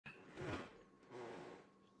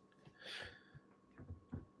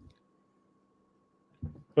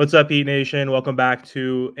What's up, Heat Nation? Welcome back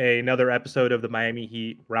to another episode of the Miami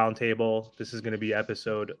Heat Roundtable. This is going to be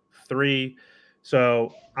episode 3.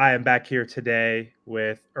 So I am back here today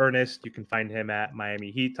with Ernest. You can find him at Miami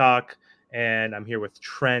Heat Talk. And I'm here with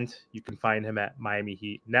Trent. You can find him at Miami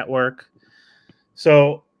Heat Network.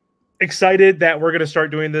 So excited that we're going to start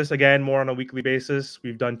doing this again more on a weekly basis.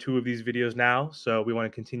 We've done 2 of these videos now. So we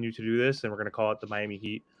want to continue to do this. And we're going to call it the Miami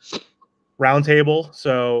Heat Roundtable.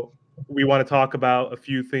 So we want to talk about a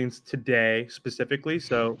few things today specifically.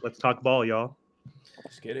 So let's talk ball, y'all.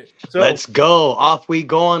 Let's get it. So Let's go. Off we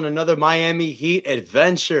go on another Miami Heat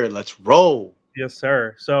adventure. Let's roll. yes,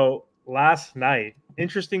 sir. So last night,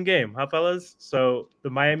 interesting game, huh, fellas? So the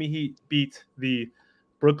Miami Heat beat the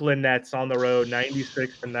Brooklyn Nets on the road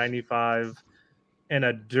 96-95 in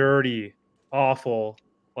a dirty, awful,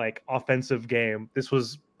 offensive game. This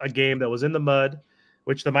was a game that was in the mud,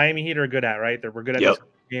 which the Miami Heat are good at, right? We're good at Yep. these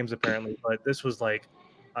games apparently, but this was like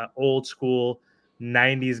an old school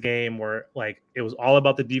 90s game where it was all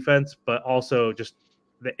about the defense, but also just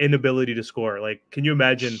the inability to score. Can you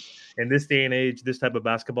imagine in this day and age, this type of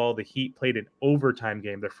basketball, the Heat played an overtime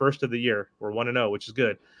game, their first of the year. We're 1-0, which is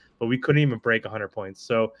good, but we couldn't even break 100 points.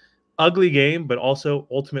 So ugly game, but also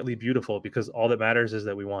ultimately beautiful because all that matters is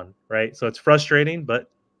that we won, right? So it's frustrating, but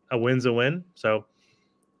a win's a win. So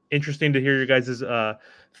interesting to hear your guys'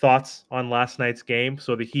 thoughts on last night's game.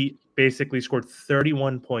 So the Heat basically scored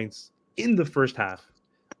 31 points in the first half.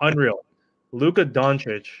 Unreal. Luka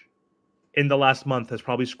Doncic in the last month has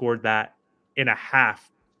probably scored that in a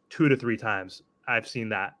half 2 to 3 times. I've seen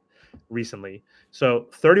that recently. So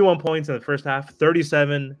 31 points in the first half,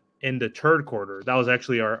 37 in the third quarter. That was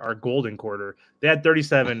actually our golden quarter. They had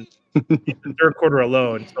 37 in the third quarter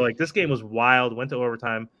alone. So this game was wild, went to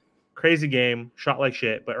overtime. Crazy game, shot like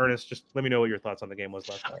shit. But Ernest, just let me know what your thoughts on the game was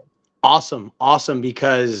last night. Awesome,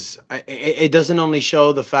 because it doesn't only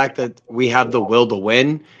show the fact that we have the will to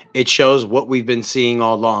win. It shows what we've been seeing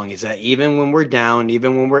all along is that even when we're down,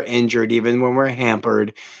 even when we're injured, even when we're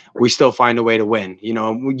hampered, we still find a way to win. You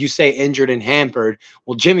know, when you say injured and hampered,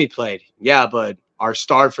 well, Jimmy played. Yeah, but our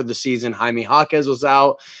star for the season, Jaime Jaquez, was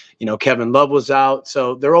out. You know, Kevin Love was out.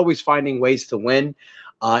 So they're always finding ways to win.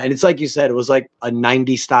 And it's like you said, it was like a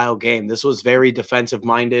 90s style game. This was very defensive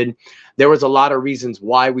minded. There was a lot of reasons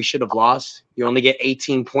why we should have lost. You only get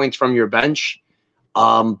 18 points from your bench,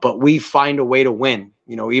 but we find a way to win.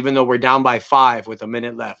 You know, even though we're down by 5 with a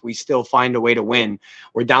minute left, we still find a way to win.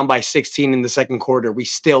 We're down by 16 in the second quarter. We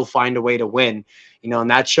still find a way to win. You know,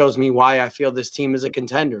 and that shows me why I feel this team is a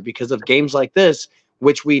contender because of games like this,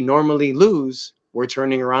 which we normally lose. We're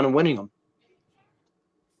turning around and winning them.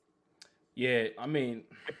 Yeah, I mean,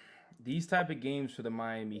 these type of games for the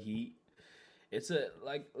Miami Heat,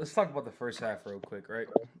 let's talk about the first half real quick, right?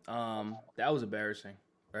 That was embarrassing,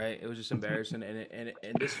 right? It was just embarrassing, and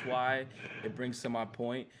this is why it brings to my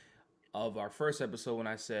point of our first episode when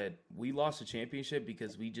I said we lost the championship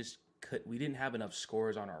because we didn't have enough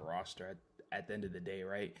scores on our roster at the end of the day,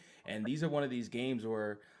 right? And these are one of these games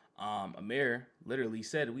where Amir literally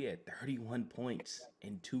said we had 31 points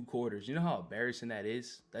in 2 quarters. You know how embarrassing that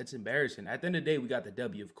is? That's embarrassing. At the end of the day, we got the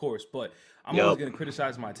W, of course, but I'm always going to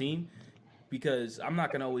criticize my team because I'm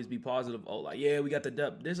not going to always be positive. Oh, we got the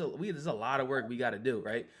W. There's a lot of work we got to do,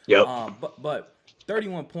 right? Yep. But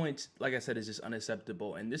 31 points, like I said, is just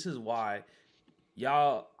unacceptable, and this is why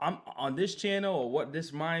y'all. I'm on this channel or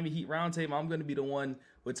this Miami Heat Roundtable. I'm going to be the one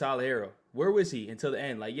with Tyler Herro. Where was he until the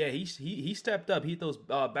end? He stepped up. He hit those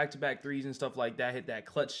back-to-back threes and stuff like that. Hit that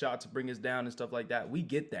clutch shot to bring us down and stuff like that. We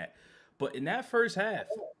get that. But in that first half,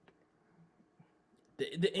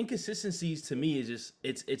 the inconsistencies to me is just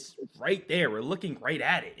it's right there. We're looking right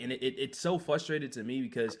at it. And it's so frustrated to me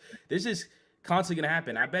because this is constantly going to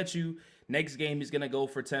happen. I bet you next game he's going to go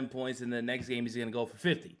for 10 points and the next game he's going to go for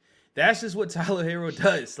 50. That's just what Tyler Herro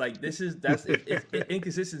does. That's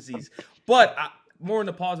inconsistencies. But more on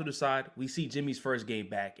the positive side, we see Jimmy's first game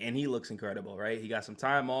back, and he looks incredible, right? He got some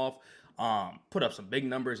time off, put up some big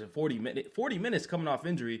numbers in 40 minutes coming off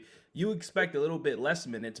injury. You expect a little bit less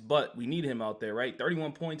minutes, but we need him out there, right?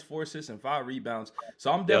 31 points, 4 assists, and 5 rebounds.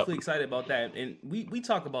 So I'm definitely excited about that. And we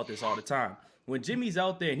talk about this all the time. When Jimmy's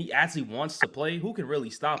out there and he actually wants to play, who can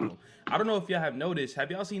really stop him? I don't know if y'all have noticed.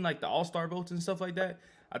 Have y'all seen the All-Star votes and stuff like that?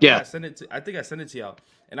 I think I sent it to y'all.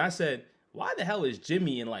 And I said, why the hell is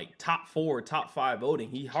Jimmy in top 4, top 5 voting?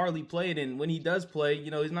 He hardly played, and when he does play,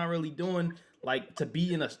 he's not really doing to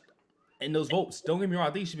be in those votes. Don't get me wrong,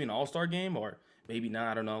 I think he should be in an All-Star game, or maybe not.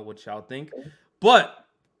 I don't know what y'all think, but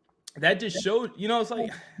that just showed. It's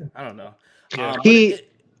I don't know.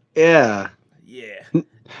 Yeah.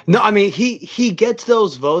 No, I mean he gets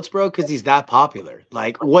those votes, bro, because he's that popular.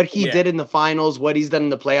 Like what he Yeah, did in the finals, what he's done in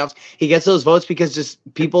the playoffs, he gets those votes because just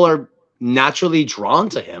people are naturally drawn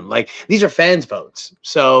to him. Like these are fans' votes.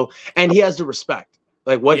 So, and he has the respect.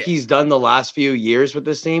 Like what yeah, he's done the last few years with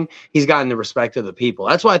this team, he's gotten the respect of the people.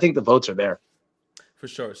 That's why I think the votes are there. for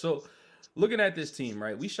sure. So, looking at this team,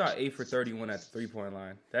 right? We shot 8 for 31 at the 3-point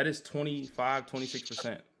line. That is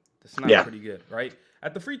 26%. That's not Yeah. pretty good, right?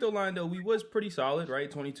 At the free throw line, though, we was pretty solid, right?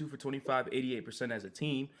 22 for 25, 88% as a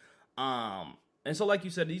team. And so, like you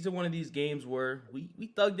said, these are one of these games where we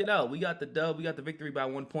thugged it out. We got the dub, we got the victory by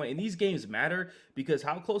 1 point. And these games matter because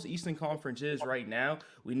how close Eastern Conference is right now.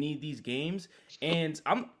 We need these games. And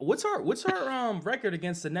what's our record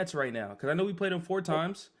against the Nets right now? Because I know we played them 4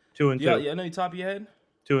 times. 2-2. Yeah, I know you top of your head.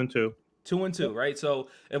 2-2. 2-2, right? So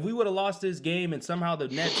if we would have lost this game and somehow the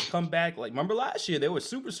Nets come back, like remember last year, they were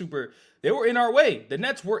super. They were in our way. The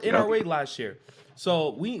Nets were in our way last year.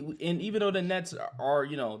 So and even though the Nets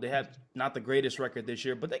are, they have not the greatest record this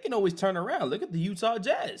year, but they can always turn around. Look at the Utah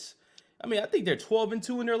Jazz. I mean, I think they're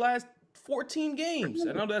 12-2 in their last 14 games.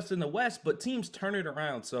 I know that's in the West, but teams turn it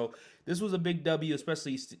around. So this was a big W,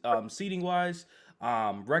 especially seeding wise.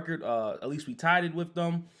 Record, at least we tied it with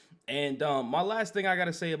them. And my last thing I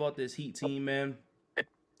gotta say about this Heat team, man,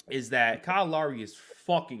 is that Kyle Lowry is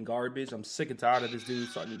fucking garbage. I'm sick and tired of this dude.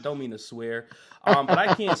 So I don't mean to swear, but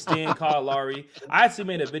I can't stand Kyle Lowry. I actually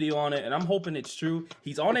made a video on it, and I'm hoping it's true.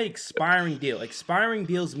 He's on an expiring deal. Expiring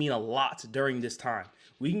deals mean a lot during this time.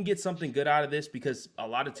 We can get something good out of this because a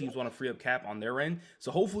lot of teams want to free up cap on their end.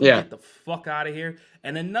 So hopefully we get the fuck out of here.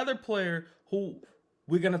 And another player who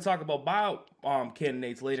we're gonna talk about buyout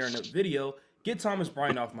candidates later in the video. Get Thomas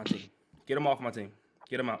Bryant off my team. Get him off my team.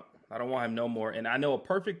 Get him out. I don't want him no more. And I know a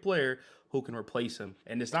perfect player who can replace him.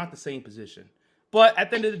 And it's not the same position. But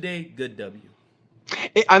at the end of the day, good W.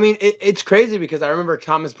 It's crazy because I remember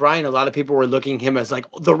Thomas Bryant, a lot of people were looking him as like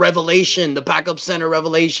the revelation, the backup center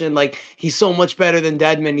revelation. Like he's so much better than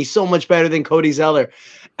Dedmon. He's so much better than Cody Zeller.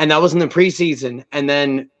 And that was in the preseason. And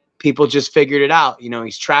then people just figured it out.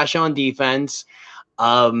 He's trash on defense.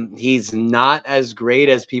 He's not as great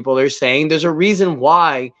as people are saying. There's a reason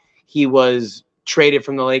why he was traded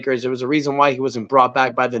from the Lakers. There was a reason why he wasn't brought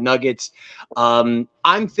back by the Nuggets. I'm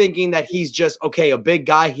thinking that he's just, okay, a big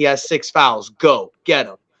guy. He has 6 fouls. Go, get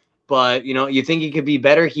him. But, you think he could be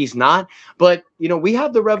better. He's not. But, we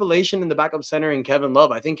have the revelation in the backup center in Kevin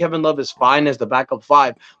Love. I think Kevin Love is fine as the backup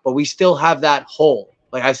 5, but we still have that hole.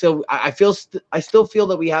 Like I still feel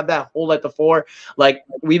that we have that hole at the 4. Like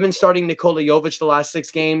we've been starting Nikola Jovic the last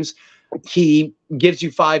 6 games. He gives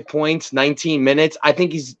you 5 points, 19 minutes. I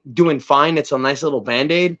think he's doing fine. It's a nice little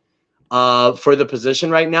Band-Aid for the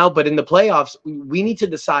position right now. But in the playoffs, we need to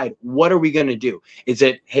decide, what are we going to do? Is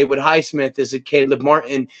it Haywood Highsmith? Is it Caleb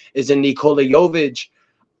Martin? Is it Nikola Jovic?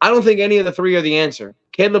 I don't think any of the 3 are the answer.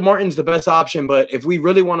 Caleb Martin's the best option, but if we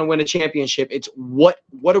really want to win a championship, it's what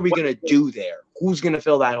are we going to do there? Who's going to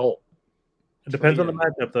fill that hole? It depends on the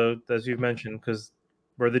matchup, though, as you've mentioned, because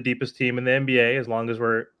we're the deepest team in the NBA. As long as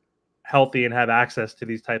we're healthy and have access to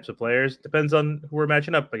these types of players, depends on who we're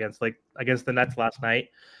matching up against. Like against the Nets last night,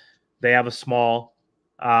 they have a small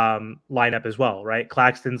lineup as well, right?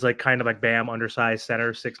 Claxton's like kind of like Bam, undersized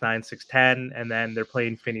center, 6'9", 6'10", and then they're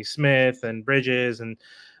playing Finney Smith and Bridges and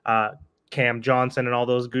Cam Johnson and all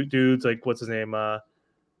those dudes. Like what's his name?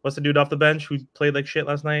 What's the dude off the bench who played like shit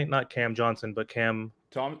last night? Not Cam Johnson, but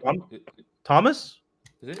Thomas.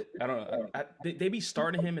 Is it? I don't know. They be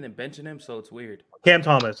starting him and then benching him, so it's weird. Cam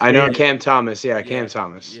Thomas. I know Cam Thomas. Yeah, Cam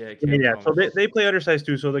Thomas. Yeah, Thomas. So they play undersized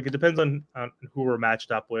too. So like it depends on who we're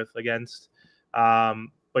matched up with against.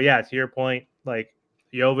 But yeah, to your point, like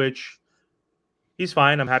Jovic, he's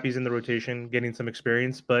fine. I'm happy he's in the rotation, getting some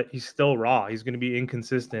experience, but he's still raw. He's going to be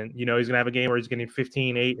inconsistent. He's going to have a game where he's getting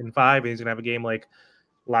 15, 8, and 5, and he's going to have a game like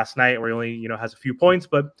last night where he only, has a few points,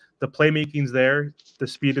 but the playmaking's there. The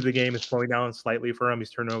speed of the game is slowing down slightly for him.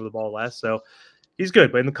 He's turning over the ball less. So he's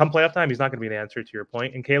good. But in the come playoff time, he's not going to be an answer to your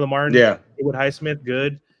point. And Caleb Martin, Haywood Highsmith,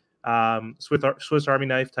 good. Swiss Army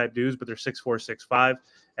knife type dudes, but they're 6'4", 6'5".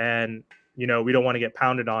 And, we don't want to get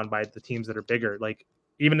pounded on by the teams that are bigger. Like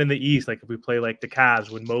even in the East, like if we play like the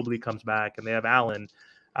Cavs when Mobley comes back and they have Allen,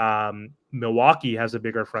 Milwaukee has a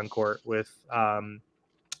bigger front court with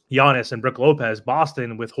Giannis and Brook Lopez,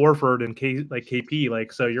 Boston with Horford and KP.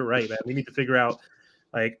 Like, so you're right, man. We need to figure out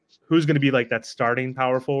like who's going to be like that starting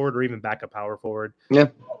power forward or even backup power forward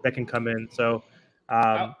that can come in. So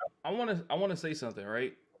I want to say something,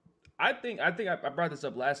 right? I think I brought this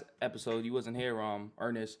up last episode. You wasn't here,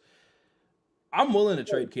 Ernest. I'm willing to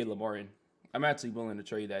trade Caleb Martin. I'm actually willing to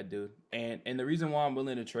trade that dude. And the reason why I'm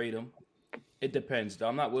willing to trade him, it depends, though.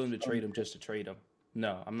 I'm not willing to trade him just to trade him.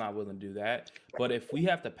 No, I'm not willing to do that. But if we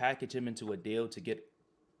have to package him into a deal to get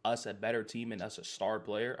us a better team and us a star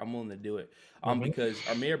player, I'm willing to do it. Mhm. Because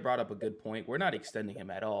our mayor brought up a good point. We're not extending him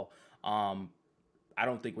at all. I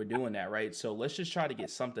don't think we're doing that, right? So let's just try to get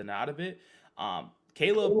something out of it.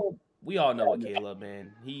 Caleb, we all know what Caleb,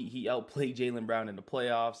 man. He outplayed Jalen Brown in the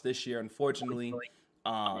playoffs this year, unfortunately,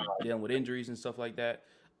 dealing with injuries and stuff like that.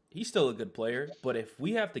 He's still a good player, but if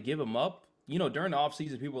we have to give him up, during the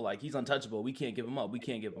offseason, people are like, he's untouchable. We can't give him up. We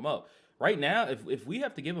can't give him up. Right now, if we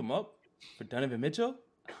have to give him up for Donovan Mitchell,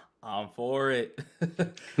 I'm for it.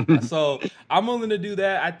 So I'm willing to do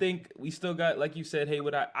that. I think we still got, like you said,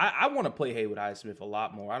 Hayward. I want to play Haywood Highsmith a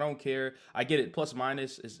lot more. I don't care. I get it. Plus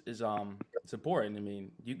minus is it's important. I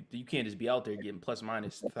mean, you can't just be out there getting plus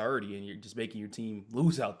minus 30 and you're just making your team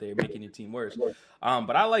lose out there, making your team worse.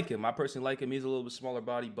 But I like him. I personally like him. He's a little bit smaller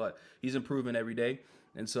body, but he's improving every day.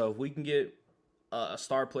 And so if we can get a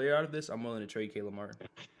star player out of this, I'm willing to trade Caleb Martin.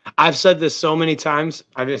 I've said this so many times.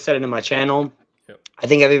 I've just said it in my channel. Yep. I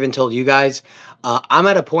think I've even told you guys. I'm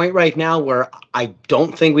at a point right now where I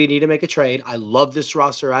don't think we need to make a trade. I love this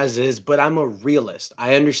roster as is, but I'm a realist.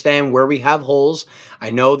 I understand where we have holes. I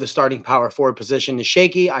know the starting power forward position is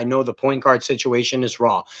shaky. I know the point guard situation is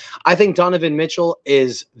raw. I think Donovan Mitchell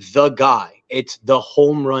is the guy. It's the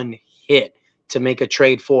home run hit to make a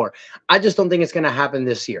trade for. I just don't think it's going to happen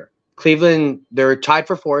this year. Cleveland, they're tied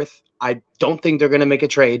for fourth. I don't think they're going to make a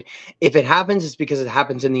trade. If it happens, it's because it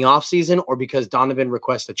happens in the offseason or because Donovan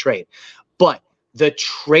requests a trade. But the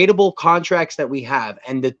tradable contracts that we have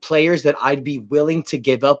and the players that I'd be willing to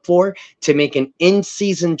give up for to make an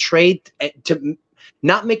in-season trade, to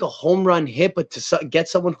not make a home run hit, but to get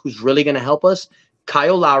someone who's really going to help us,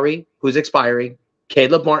 Kyle Lowry, who's expiring,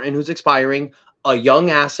 Caleb Martin, who's expiring, a young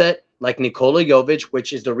asset like Nikola Jovic,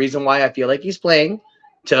 which is the reason why I feel like he's playing,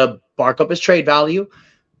 to bark up his trade value,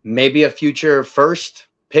 maybe a future first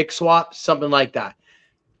pick swap, something like that.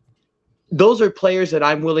 Those are players that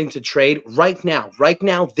I'm willing to trade right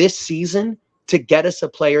now, this season, to get us a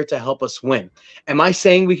player to help us win. Am I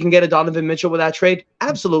saying we can get a Donovan Mitchell with that trade?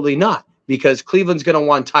 Absolutely not, because Cleveland's going to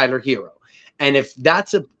want Tyler Hero. And if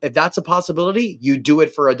that's a possibility, you do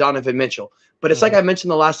it for a Donovan Mitchell. But it's like I mentioned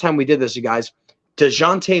the last time we did this, you guys.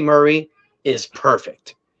 DeJounte Murray is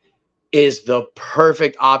perfect. Is the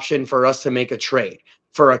perfect option for us to make a trade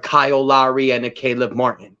for a Kyle Lowry and a Caleb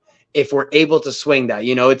Martin. If we're able to swing that,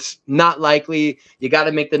 it's not likely. You got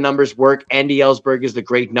to make the numbers work. Andy Ellsberg is the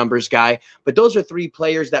great numbers guy. But those are three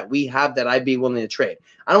players that we have that I'd be willing to trade.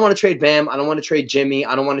 I don't want to trade Bam. I don't want to trade Jimmy.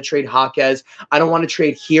 I don't want to trade Jaquez. I don't want to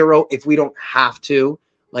trade Hero if we don't have to.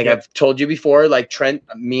 Like I've told you before, like Trent,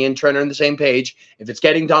 me and Trent are on the same page. If it's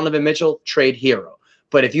getting Donovan Mitchell, trade Hero.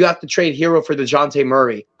 But if you have to trade Hero for DeJounte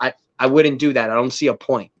Murray, I wouldn't do that. I don't see a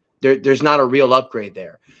point. There's not a real upgrade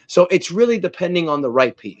there. So it's really depending on the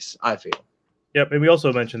right piece, I feel. Yep, and we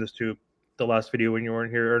also mentioned this too, the last video when you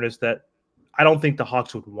weren't here, Ernest, that I don't think the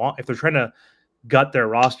Hawks would want, if they're trying to gut their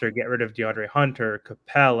roster, get rid of DeAndre Hunter,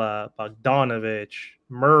 Capella, Bogdanovich,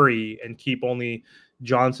 Murray, and keep only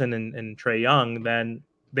Johnson and Trae Young, then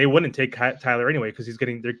they wouldn't take Tyler anyway because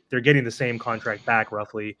they're getting the same contract back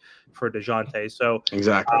roughly for DeJounte. So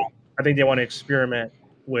exactly, I think they want to experiment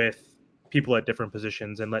with people at different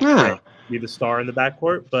positions and let Trey be the star in the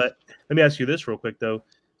backcourt. But let me ask you this real quick, though.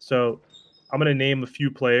 So I'm going to name a few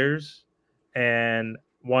players, and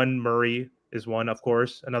one, Murray is one, of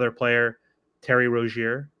course. Another player, Terry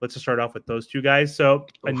Rozier. Let's just start off with those two guys. So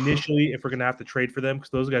initially, if we're going to have to trade for them,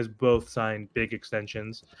 because those guys both signed big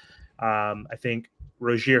extensions, I think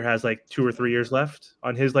Rozier has like 2 or 3 years left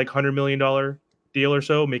on his like $100 million deal or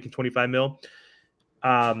so, making $25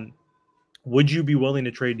 million. Would you be willing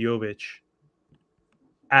to trade Jovic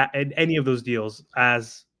in any of those deals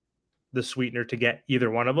as the sweetener to get either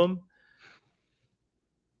one of them?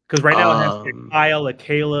 Because right now it has a Kyle, a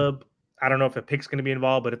Caleb. I don't know if a pick's going to be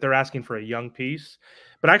involved, but if they're asking for a young piece.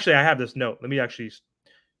 But actually, I have this note. Let me actually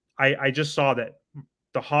 – I just saw that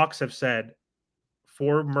the Hawks have said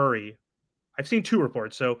for Murray – I've seen 2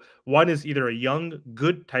 reports. So one is either a young,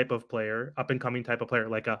 good type of player, up-and-coming type of player,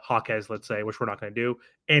 like a Jaquez, let's say, which we're not going to do,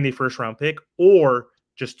 and a first-round pick, or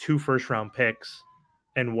just 2 first-round picks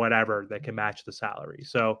and whatever that can match the salary.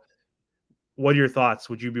 So what are your thoughts?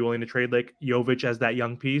 Would you be willing to trade like Jovic as that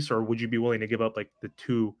young piece, or would you be willing to give up like the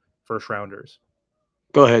 2 first-rounders?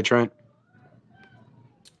 Go ahead, Trent.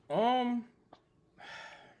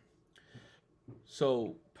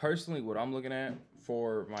 So personally, what I'm looking at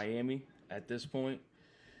for Miami at this point,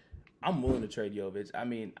 I'm willing to trade Jovic. I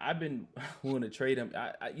mean, I've been willing to trade him.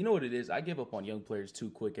 You know what it is? I give up on young players too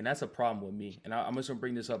quick, and that's a problem with me. And I'm just going to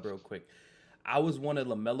bring this up real quick. I was one of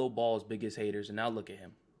LaMelo Ball's biggest haters, and now look at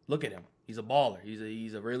him. Look at him. He's a baller.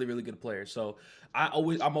 He's a really, really good player. So I'm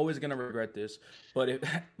always gonna regret this. But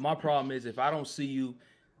my problem is if I don't see you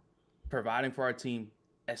providing for our team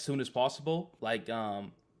as soon as possible, like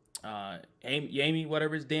Amy,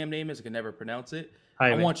 whatever his damn name is, I can never pronounce it.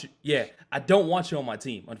 I want you. Yeah, I don't want you on my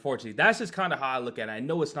team. Unfortunately, that's just kind of how I look at it. I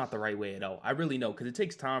know it's not the right way at all. I really know because it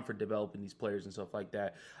takes time for developing these players and stuff like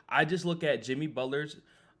that. I just look at Jimmy Butler's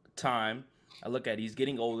time. I look at he's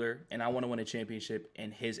getting older, and I want to win a championship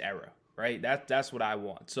in his era. Right? That's what I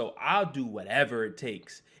want. So I'll do whatever it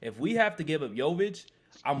takes. If we have to give up Jovic,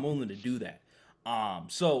 I'm willing to do that.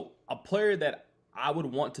 So a player that I would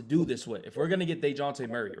want to do this with, if we're gonna get DeJounte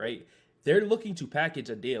Murray, right? They're looking to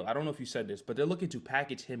package a deal. I don't know if you said this, but they're looking to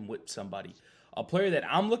package him with somebody. A player that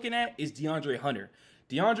I'm looking at is DeAndre Hunter.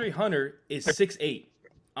 DeAndre Hunter is 6'8".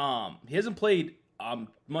 He hasn't played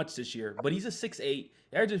much this year, but he's a 6'8",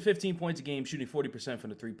 averaging 15 points a game, shooting 40%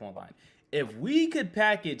 from the three-point line. If we could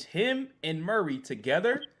package him and Murray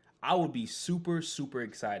together, I would be super, super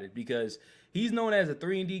excited because he's known as a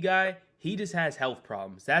 3-and-D guy. He just has health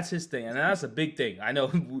problems. That's his thing, and that's a big thing. I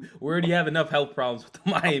know we already have enough health problems with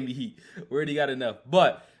the Miami Heat. We already got enough.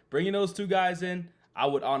 But bringing those two guys in, I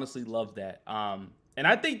would honestly love that. And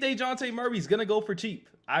I think DeJounte Murray's going to go for cheap.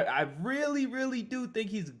 I really, really do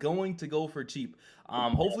think he's going to go for cheap.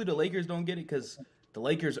 Hopefully the Lakers don't get it because the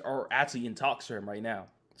Lakers are actually in talks for him right now.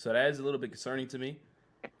 So that is a little bit concerning to me.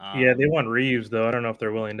 Yeah, they want Reeves, though. I don't know if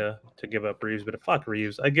they're willing to give up Reeves, but fuck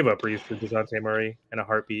Reeves. I'd give up Reeves for DeJounte Murray in a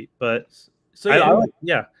heartbeat. But so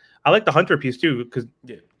yeah, I like the Hunter piece, too, because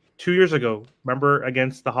 2 years ago, remember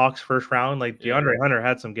against the Hawks first round, like DeAndre Hunter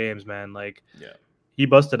had some games, man. Like, he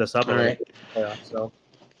busted us up. All right. Yeah,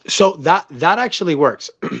 so that actually works.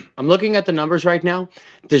 I'm looking at the numbers right now.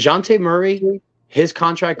 DeJounte Murray, his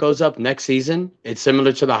contract goes up next season. It's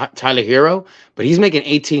similar to the Tyler Hero, but he's making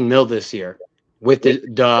 $18 million this year. With the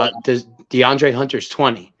DeAndre Hunter's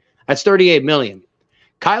 20, that's $38 million.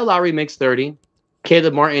 Kyle Lowry makes 30.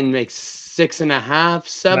 Caleb Martin makes 6.5,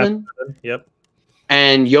 7. Yep.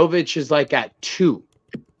 And Jovic is like at 2.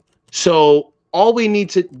 So all we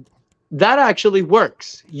need that actually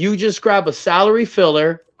works. You just grab a salary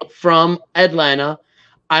filler from Atlanta.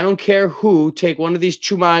 I don't care who. Take one of these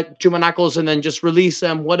Chumanacos and then just release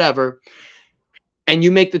them, whatever. And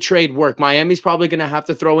you make the trade work. Miami's probably going to have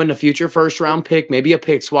to throw in a future first-round pick, maybe a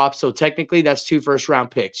pick swap. So technically, that's 2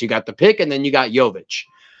 first-round picks. You got the pick, and then you got Jovic.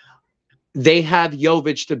 They have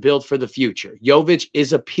Jovic to build for the future. Jovic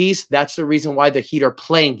is a piece. That's the reason why the Heat are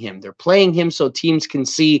playing him. They're playing him so teams can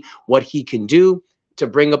see what he can do to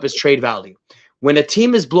bring up his trade value. When a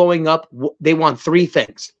team is blowing up, they want 3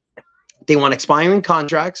 things. They want expiring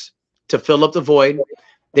contracts to fill up the void.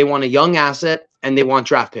 They want a young asset, and they want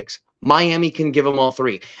draft picks. Miami can give them all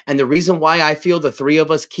 3. And the reason why I feel the 3 of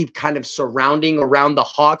us keep kind of surrounding around the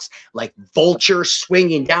Hawks like vultures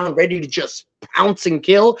swinging down, ready to just pounce and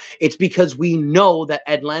kill, it's because we know that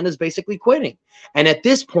Atlanta's basically quitting. And at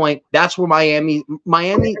this point, that's where Miami,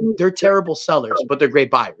 they're terrible sellers, but they're great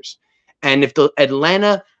buyers. And if the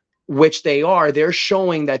Atlanta, which they are, they're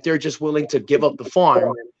showing that they're just willing to give up the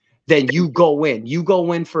farm, then you go in. You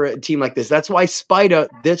go in for a team like this. That's why Spida,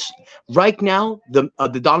 this right now, the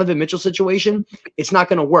Donovan Mitchell situation, it's not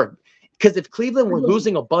going to work. Because if Cleveland were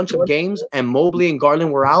losing a bunch of games and Mobley and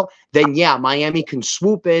Garland were out, then yeah, Miami can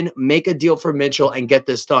swoop in, make a deal for Mitchell, and get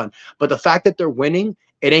this done. But the fact that they're winning,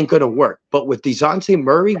 it ain't going to work. But with DeJounte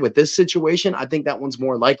Murray, with this situation, I think that one's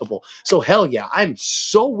more likable. So hell yeah, I'm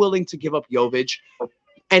so willing to give up Jovic.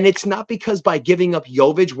 And it's not because by giving up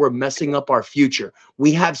Jovic, we're messing up our future.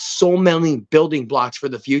 We have so many building blocks for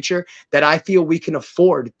the future that I feel we can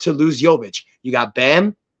afford to lose Jovic. You got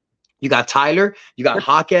Bam, you got Tyler, you got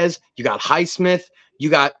Jaquez, you got Highsmith, you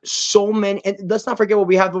got so many. And let's not forget what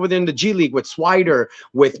we have within the G League with Swider,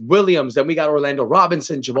 with Williams. Then we got Orlando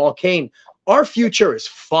Robinson, Jamal Cain. Our future is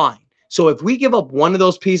fine. So if we give up one of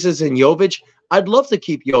those pieces in Jovic, I'd love to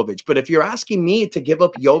keep Jovic, but if you're asking me to give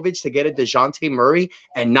up Jovic to get a DeJounte Murray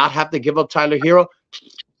and not have to give up Tyler Hero,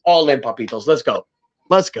 all in, papitos. Let's go.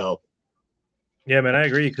 Let's go. Yeah, man, I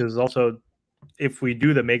agree. Because also, if we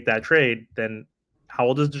do make that trade, then how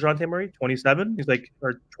old is DeJounte Murray? 27? He's like,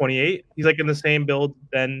 or 28? He's like in the same build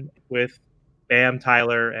then with Bam,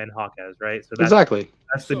 Tyler, and Jaquez, right? So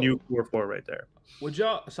that's the new core four right there. Would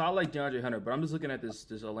y'all? So I like DeAndre Hunter, but I'm just looking at this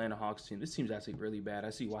Atlanta Hawks team. This team's actually really bad.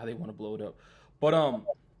 I see why they want to blow it up. But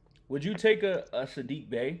would you take a Sadiq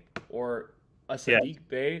Bey or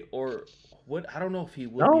what? I don't know if he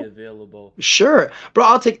would be available. Sure, bro.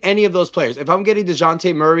 I'll take any of those players. If I'm getting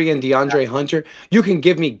DeJounte Murray and DeAndre Hunter, you can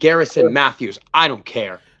give me Garrison Matthews. I don't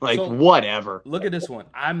care. Whatever. Look at this one.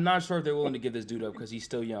 I'm not sure if they're willing to give this dude up because he's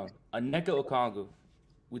still young. Onyeka Okongwu,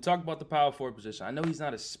 We talked about the power forward position. I know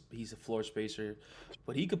he's a floor spacer,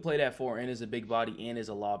 but he could play that 4 and is a big body and is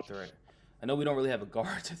a lob threat. I know we don't really have a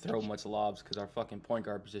guard to throw much lobs because our fucking point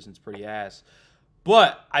guard position is pretty ass.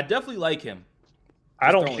 But I definitely like him.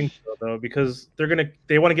 I don't think so though, because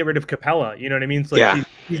they want to get rid of Capella. You know what I mean? It's like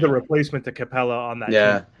he's the replacement to Capella on that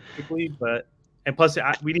team, typically. And plus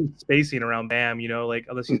we need spacing around Bam. You know, like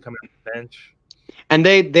unless he's coming off the bench. And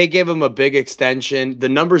they gave him a big extension. The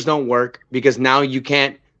numbers don't work because now you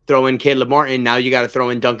can't throw in Caleb Martin. Now you got to throw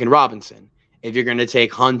in Duncan Robinson if you're going to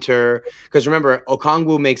take Hunter. Because remember,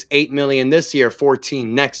 Okongwu makes $8 million this year,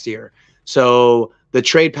 14 next year. So the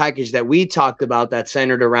trade package that we talked about that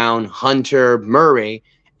centered around Hunter, Murray,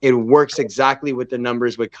 it works exactly with the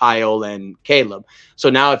numbers with Kyle and Caleb. So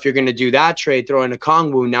now if you're going to do that trade, throw in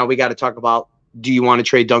Okongwu, now we got to talk about, do you want to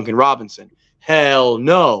trade Duncan Robinson? Hell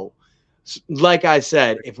no. Like I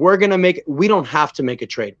said, if we're going to we don't have to make a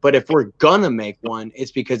trade, but if we're going to make one,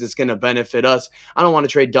 it's because it's going to benefit us. I don't want to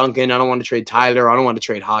trade Duncan. I don't want to trade Tyler. I don't want to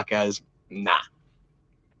trade Hawkes. Nah.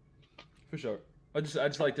 For sure. I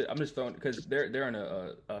just like to. I'm just throwing because they're in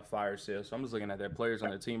a fire sale, so I'm just looking at their players on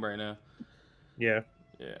their team right now. Yeah.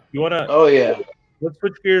 Yeah. You wanna? Oh yeah. Let's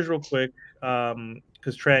switch gears real quick.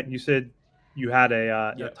 Because Trent, you said you had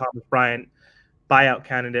a Thomas Bryant buyout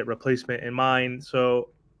candidate replacement in mind. So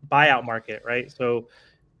buyout market, right? So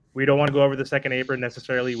we don't want to go over the second apron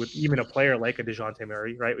necessarily with even a player like a DeJounte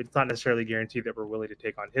Murray, right? It's not necessarily guaranteed that we're willing to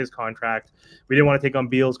take on his contract. We didn't want to take on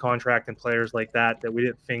Beal's contract and players like that we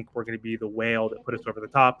didn't think were going to be the whale that put us over the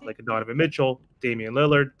top, like a Donovan Mitchell, Damian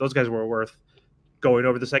Lillard. Those guys were worth going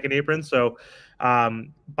over the second apron. So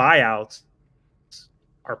buyouts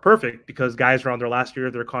are perfect because guys are on their last year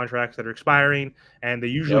of their contracts that are expiring, and they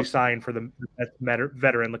usually sign for the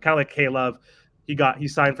veteran. Kind of like K-Love. He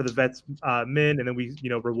signed for the vets min, and then we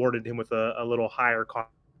rewarded him with a little higher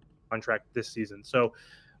contract this season. So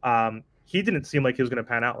he didn't seem like he was going to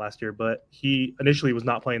pan out last year, but he initially was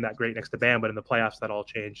not playing that great next to Bam. But in the playoffs, that all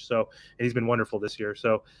changed. So and he's been wonderful this year.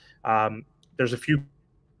 So there's a few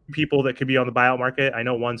people that could be on the buyout market. I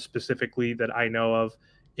know one specifically that I know of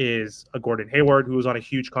is a Gordon Hayward, who was on a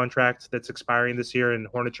huge contract that's expiring this year, and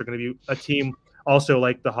Hornets are going to be a team also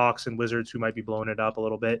like the Hawks and Wizards who might be blowing it up a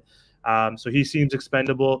little bit. So he seems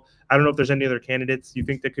expendable. I don't know if there's any other candidates you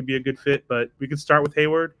think that could be a good fit, but we could start with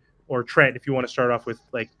Hayward or Trent. If you want to start off with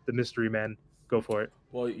like the mystery man, go for it.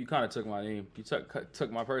 Well, you kind of took my name. You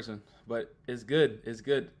took my person, but it's good. It's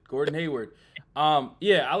good. Gordon Hayward.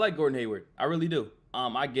 Yeah, I like Gordon Hayward. I really do.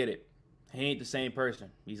 I get it. He ain't the same person.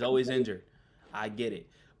 He's always injured. I get it.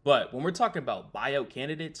 But when we're talking about buyout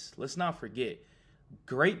candidates, let's not forget,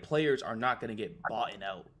 great players are not going to get bought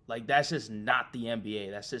out. Like, that's just not the NBA.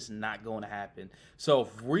 That's just not going to happen. So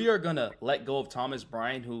if we are going to let go of Thomas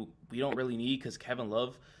Bryant, who we don't really need because Kevin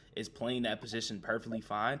Love is playing that position perfectly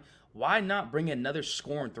fine, why not bring another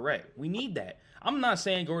scoring threat? We need that. I'm not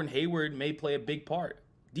saying Gordon Hayward may play a big part.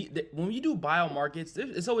 When you do buyout markets,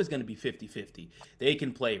 it's always going to be 50-50. They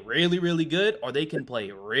can play really, really good or they can play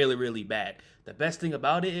really, really bad. The best thing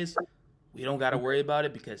about it is we don't got to worry about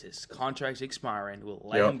it because his contract's expiring. We'll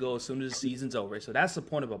let him go as soon as the season's over. So that's the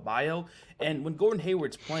point of a buyout. And when Gordon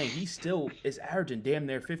Hayward's playing, he still is averaging damn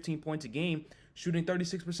near 15 points a game, shooting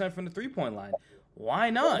 36% from the three-point line. Why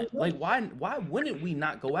not? Like, why wouldn't we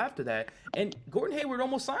not go after that? And Gordon Hayward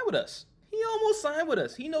almost signed with us. He almost signed with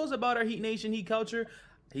us. He knows about our Heat Nation, Heat culture.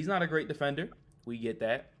 He's not a great defender. We get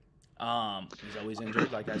that. He's always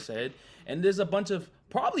injured, like I said. And there's a bunch of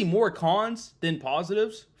probably more cons than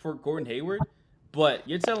positives for Gordon Hayward. But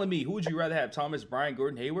you're telling me, who would you rather have, Thomas Bryant,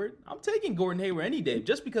 Gordon Hayward? I'm taking Gordon Hayward any day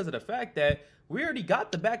just because of the fact that we already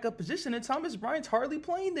got the backup position and Thomas Bryant's hardly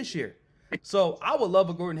playing this year. So I would love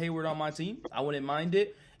a Gordon Hayward on my team. I wouldn't mind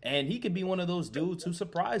it. And he could be one of those dudes who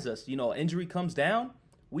surprise us. You know, injury comes down.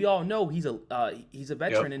 We all know he's a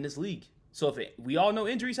veteran in this league. So we all know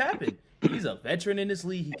injuries happen. He's a veteran in this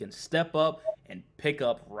league. He can step up and pick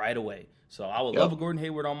up right away. So I would love a Gordon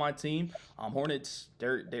Hayward on my team. Hornets,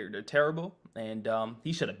 they're terrible, and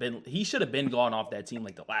he should have been gone off that team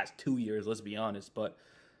like the last 2 years. Let's be honest, but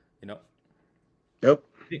you know. Yep.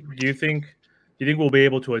 Do you think we'll be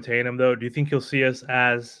able to attain him though? Do you think he'll see us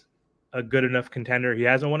as a good enough contender? He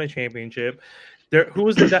hasn't won a championship. Who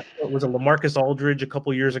was that? Was it LaMarcus Aldridge a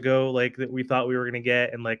couple years ago, like that we thought we were going to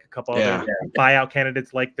get, and like a couple other buyout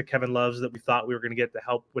candidates like the Kevin Loves that we thought we were going to get that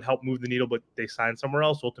would help move the needle, but they signed somewhere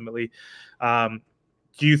else ultimately. Do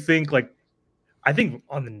you think I think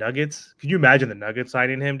on the Nuggets, could you imagine the Nuggets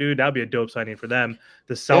signing him, dude? That'd be a dope signing for them.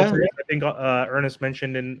 The Celtics, I think Ernest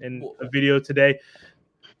mentioned in a video today,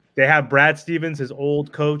 they have Brad Stevens, his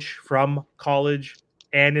old coach from college,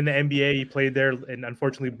 and in the NBA, he played there and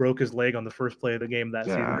unfortunately broke his leg on the first play of the game that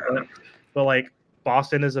season. But like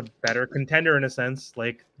Boston is a better contender in a sense.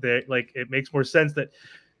 Like it makes more sense that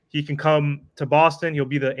he can come to Boston. He'll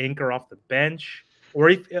be the anchor off the bench. Or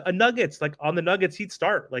if a Nuggets, like on the Nuggets, he'd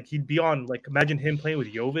start. Like he'd be on. Like imagine him playing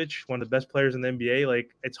with Jovic, one of the best players in the NBA.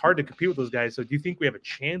 Like it's hard to compete with those guys. So do you think we have a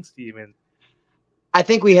chance to even? I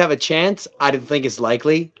think we have a chance. I don't think it's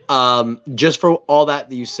likely. Just for all that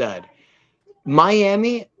you said,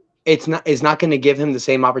 Miami, is not going to give him the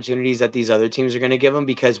same opportunities that these other teams are going to give him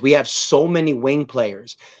because we have so many wing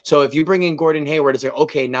players. So if you bring in Gordon Hayward, it's like,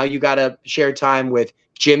 okay, now you got to share time with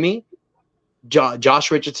Jimmy,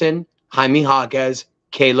 Josh Richardson, Jaime Jaquez,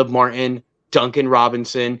 Caleb Martin, Duncan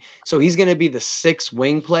Robinson. So he's going to be the sixth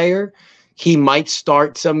wing player. He might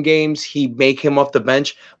start some games. He make him off the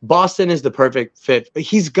bench. Boston is the perfect fit.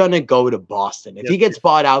 He's going to go to Boston. If he gets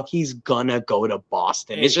bought out, he's going to go to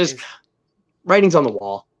Boston. It's just writing's on the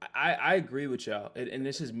wall. I agree with y'all. And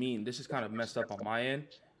this is mean. This is kind of messed up on my end.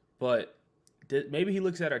 But maybe he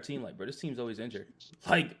looks at our team like, bro, this team's always injured.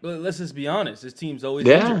 Like, let's just be honest. This team's always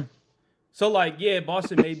injured. So, like, yeah,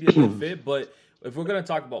 Boston may be a good fit. But if we're going to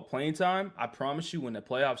talk about playing time, I promise you when the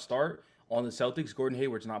playoffs start, on the Celtics, Gordon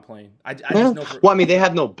Hayward's not playing. I just know. Well, I mean, they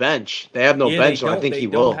have no bench. They have no bench, so I think he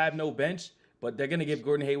will. They don't have no bench, but they're going to give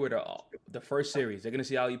Gordon Hayward the first series. They're going to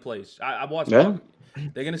see how he plays. I watched. Yeah.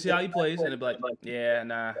 They're going to see how he plays, and they'll be like, yeah,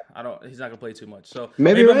 nah, I don't. He's not going to play too much. So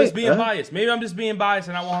maybe I'm just being biased. Maybe I'm just being biased,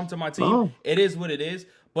 and I want him to my team. Oh. It is what it is.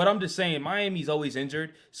 But I'm just saying, Miami's always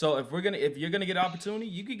injured. So if you're gonna get opportunity,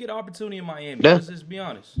 you could get opportunity in Miami. Yeah. Let's just be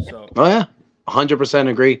honest. So. Oh yeah. 100%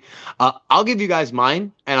 agree. I'll give you guys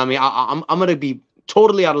mine, and I mean, I'm going to be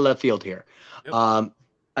totally out of left field here. Yep.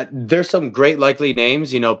 There's some great likely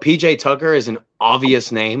names. You know, PJ Tucker is an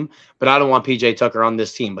obvious name, but I don't want PJ Tucker on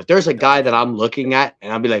this team. But there's a guy that I'm looking at,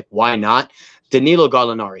 and I'll be like, why not? Danilo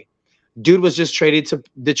Gallinari. Dude was just traded to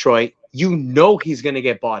Detroit. You know he's going to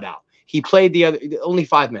get bought out. He played only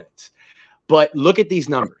 5 minutes. But look at these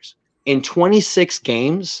numbers. In 26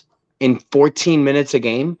 games, in 14 minutes a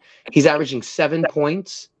game, he's averaging 7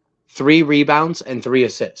 points, 3 rebounds, and 3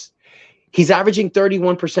 assists. He's averaging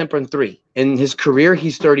 31% from 3. In his career,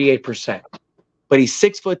 he's 38%. But he's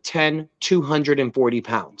 6'10", 240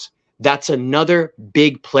 pounds. That's another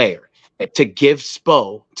big player to give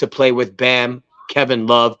Spo to play with Bam, Kevin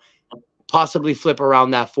Love, possibly flip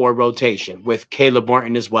around that 4 rotation with Caleb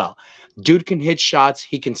Martin as well. Dude can hit shots.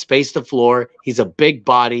 He can space the floor. He's a big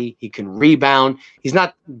body. He can rebound. He's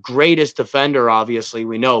not greatest defender, obviously,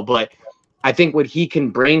 we know, but I think what he can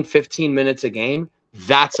bring 15 minutes a game,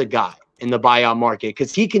 that's a guy in the buyout market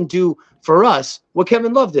because he can do for us what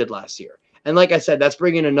Kevin Love did last year. And like I said, that's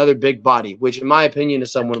bringing another big body, which in my opinion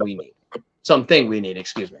is someone we need. Something we need,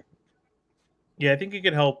 excuse me. Yeah, I think he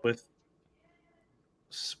could help with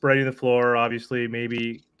spreading the floor, obviously,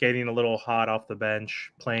 maybe getting a little hot off the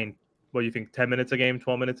bench, playing, what do you think, 10 minutes a game,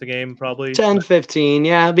 12 minutes a game, probably? 10, 15,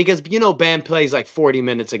 yeah, because, you know, Bam plays like 40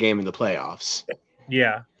 minutes a game in the playoffs.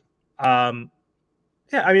 Yeah.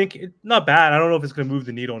 Yeah, I mean, not bad. I don't know if it's going to move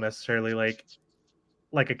the needle necessarily like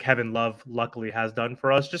a Kevin Love luckily has done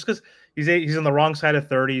for us, just because he's on the wrong side of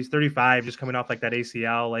 30. He's 35, just coming off like that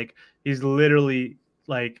ACL. Like, he's literally,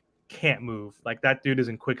 like, can't move. Like, that dude is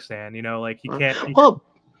in quicksand, you know? Like, he can't.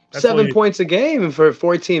 7 points a game for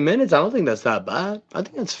 14 minutes. I don't think that's that bad. I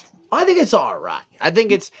think it's all right. I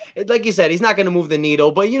think it's like you said, he's not going to move the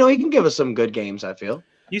needle, but, you know, he can give us some good games, I feel.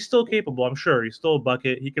 He's still capable, I'm sure. He's still a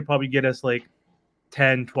bucket. He could probably get us, like,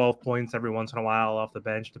 10, 12 points every once in a while off the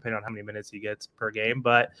bench, depending on how many minutes he gets per game.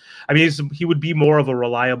 But, I mean, he would be more of a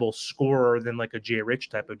reliable scorer than, like, a Jay Rich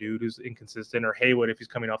type of dude who's inconsistent, or Hayward if he's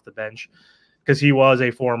coming off the bench, because he was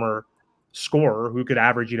a former scorer who could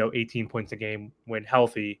average, 18 points a game when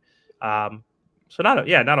healthy. So not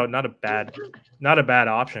a bad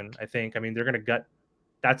option, I think. I mean, they're going to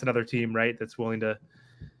that's another team, right, that's willing to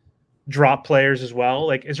drop players as well.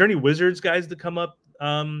 Like, is there any Wizards guys to come up?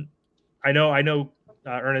 I know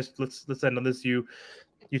Ernest, let's end on this. You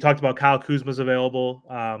talked about Kyle Kuzma's available.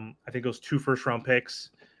 I think it was 2 first-round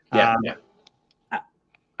picks. Yeah.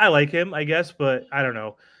 I like him, I guess, but I don't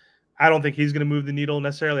know. I don't think he's going to move the needle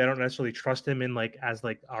necessarily. I don't necessarily trust him in as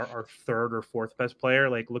our third or fourth best player.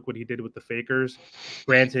 Like, look what he did with the Fakers.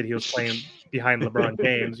 Granted, he was playing behind LeBron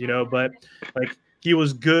James, but like, he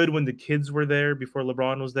was good when the kids were there before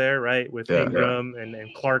LeBron was there, right? With Ingram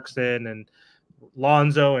and Clarkson and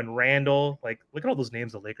Lonzo and Randall. Like, look at all those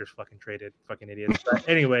names the Lakers fucking traded. Fucking idiots. But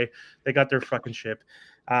anyway, they got their fucking ship.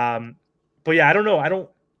 But yeah, I don't know.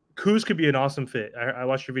 Kuz could be an awesome fit. I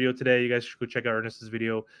watched your video today. You guys should go check out Ernest's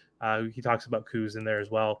video. He talks about Kuz in there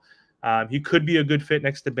as well. He could be a good fit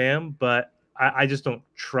next to Bam, but I just don't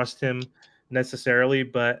trust him necessarily.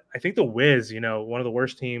 But I think the Wiz, one of the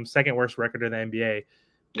worst teams, second worst record in the NBA.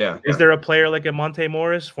 Yeah. Is there a player like a Monte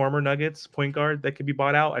Morris, former Nuggets point guard, that could be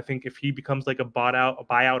bought out? I think if he becomes like a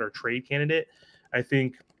buyout or trade candidate, I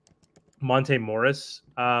think Monte Morris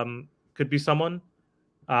could be someone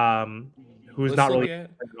who's not really at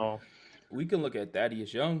all. We can look at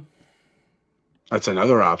Thaddeus Young. That's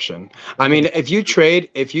another option. I mean, if you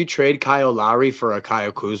trade Kyle Lowry for a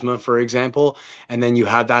Kyle Kuzma, for example, and then you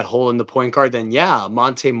have that hole in the point guard, then yeah,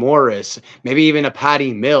 Monte Morris, maybe even a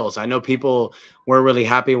Patty Mills. I know people weren't really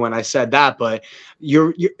happy when I said that, but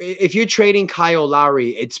if you're trading Kyle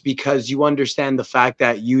Lowry, it's because you understand the fact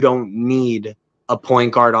that you don't need a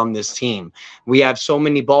point guard on this team. We have so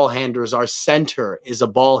many ball handlers. Our center is a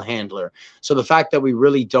ball handler. So the fact that we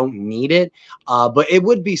really don't need it, but it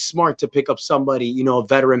would be smart to pick up somebody, a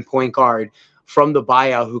veteran point guard from the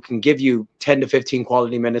buyout who can give you 10 to 15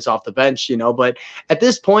 quality minutes off the bench, but at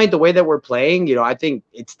this point, the way that we're playing, I think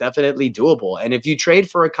it's definitely doable. And if you trade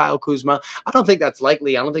for a Kyle Kuzma, I don't think that's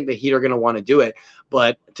likely. I don't think the Heat are going to want to do it.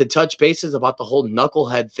 But to touch bases about the whole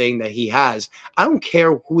knucklehead thing that he has, I don't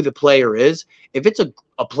care who the player is. If it's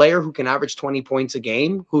a player who can average 20 points a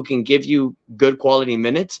game, who can give you good quality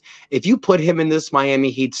minutes, if you put him in this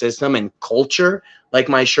Miami Heat system and culture, like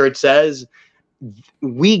my shirt says,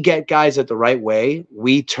 we get guys at the right way.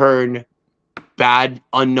 We turn bad,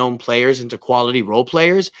 unknown players into quality role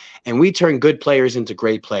players, and we turn good players into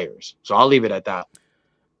great players. So I'll leave it at that.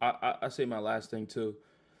 I say my last thing too.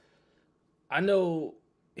 I know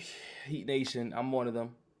Heat Nation, I'm one of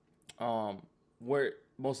them. We're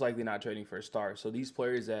most likely not trading for a star. So these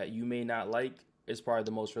players that you may not like is probably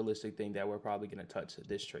the most realistic thing that we're probably going to touch at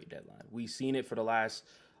this trade deadline. We've seen it for the last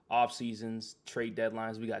off seasons, trade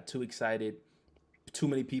deadlines. We got too excited. Too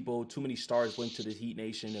many people, too many stars linked to the Heat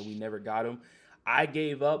Nation, and we never got them. I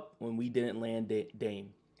gave up when we didn't land Dame.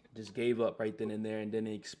 Just gave up right then and there and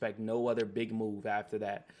didn't expect no other big move after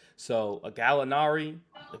that. So a Gallinari,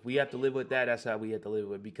 if we have to live with that, that's how we have to live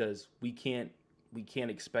with it, because we can't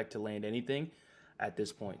expect to land anything at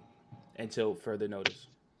this point until further notice.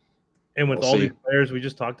 And with all these players we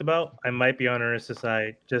just talked about, I might be on Ernest's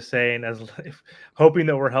side, just saying, hoping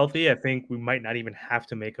that we're healthy. I think we might not even have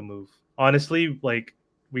to make a move. Honestly,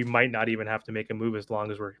 we might not even have to make a move as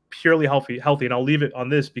long as we're purely healthy. And I'll leave it on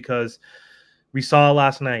this because we saw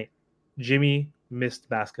last night, Jimmy missed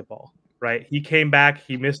basketball, right? He came back.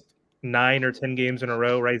 He missed 9 or 10 games in a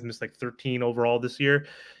row, right? He's missed 13 overall this year.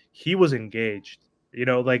 He was engaged,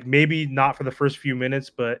 maybe not for the first few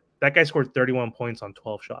minutes, but that guy scored 31 points on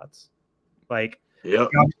 12 shots. Yep.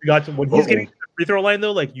 Got to when he's getting to the free throw line,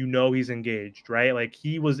 though, he's engaged, right?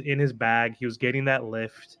 He was in his bag. He was getting that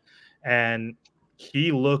lift. And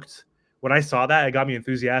he looked, when I saw that, it got me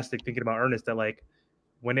enthusiastic thinking about Ernest, that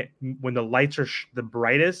when the lights are the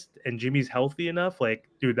brightest and Jimmy's healthy enough,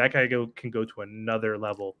 dude, that guy can go to another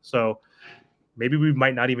level. So maybe we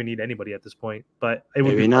might not even need anybody at this point, but it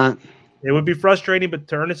would It would be frustrating, but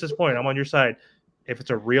to Ernest's point, I'm on your side. If it's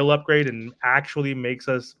a real upgrade and actually makes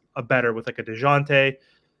us a better with a DeJounte,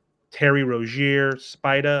 Terry Rozier,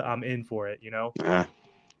 Spida, I'm in for it, Yeah.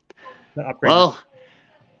 Well,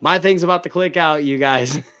 my thing's about to click out, you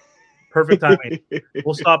guys. Perfect timing.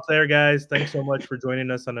 We'll stop there, guys. Thanks so much for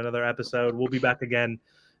joining us on another episode. We'll be back again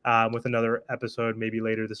with another episode maybe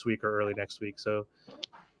later this week or early next week. So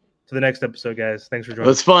to the next episode, guys. Thanks for joining. It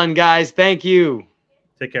was fun, guys. Thank you.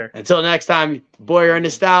 Take care. Until next time, boy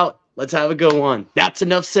Ernest out. Let's have a good one. That's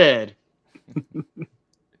enough said.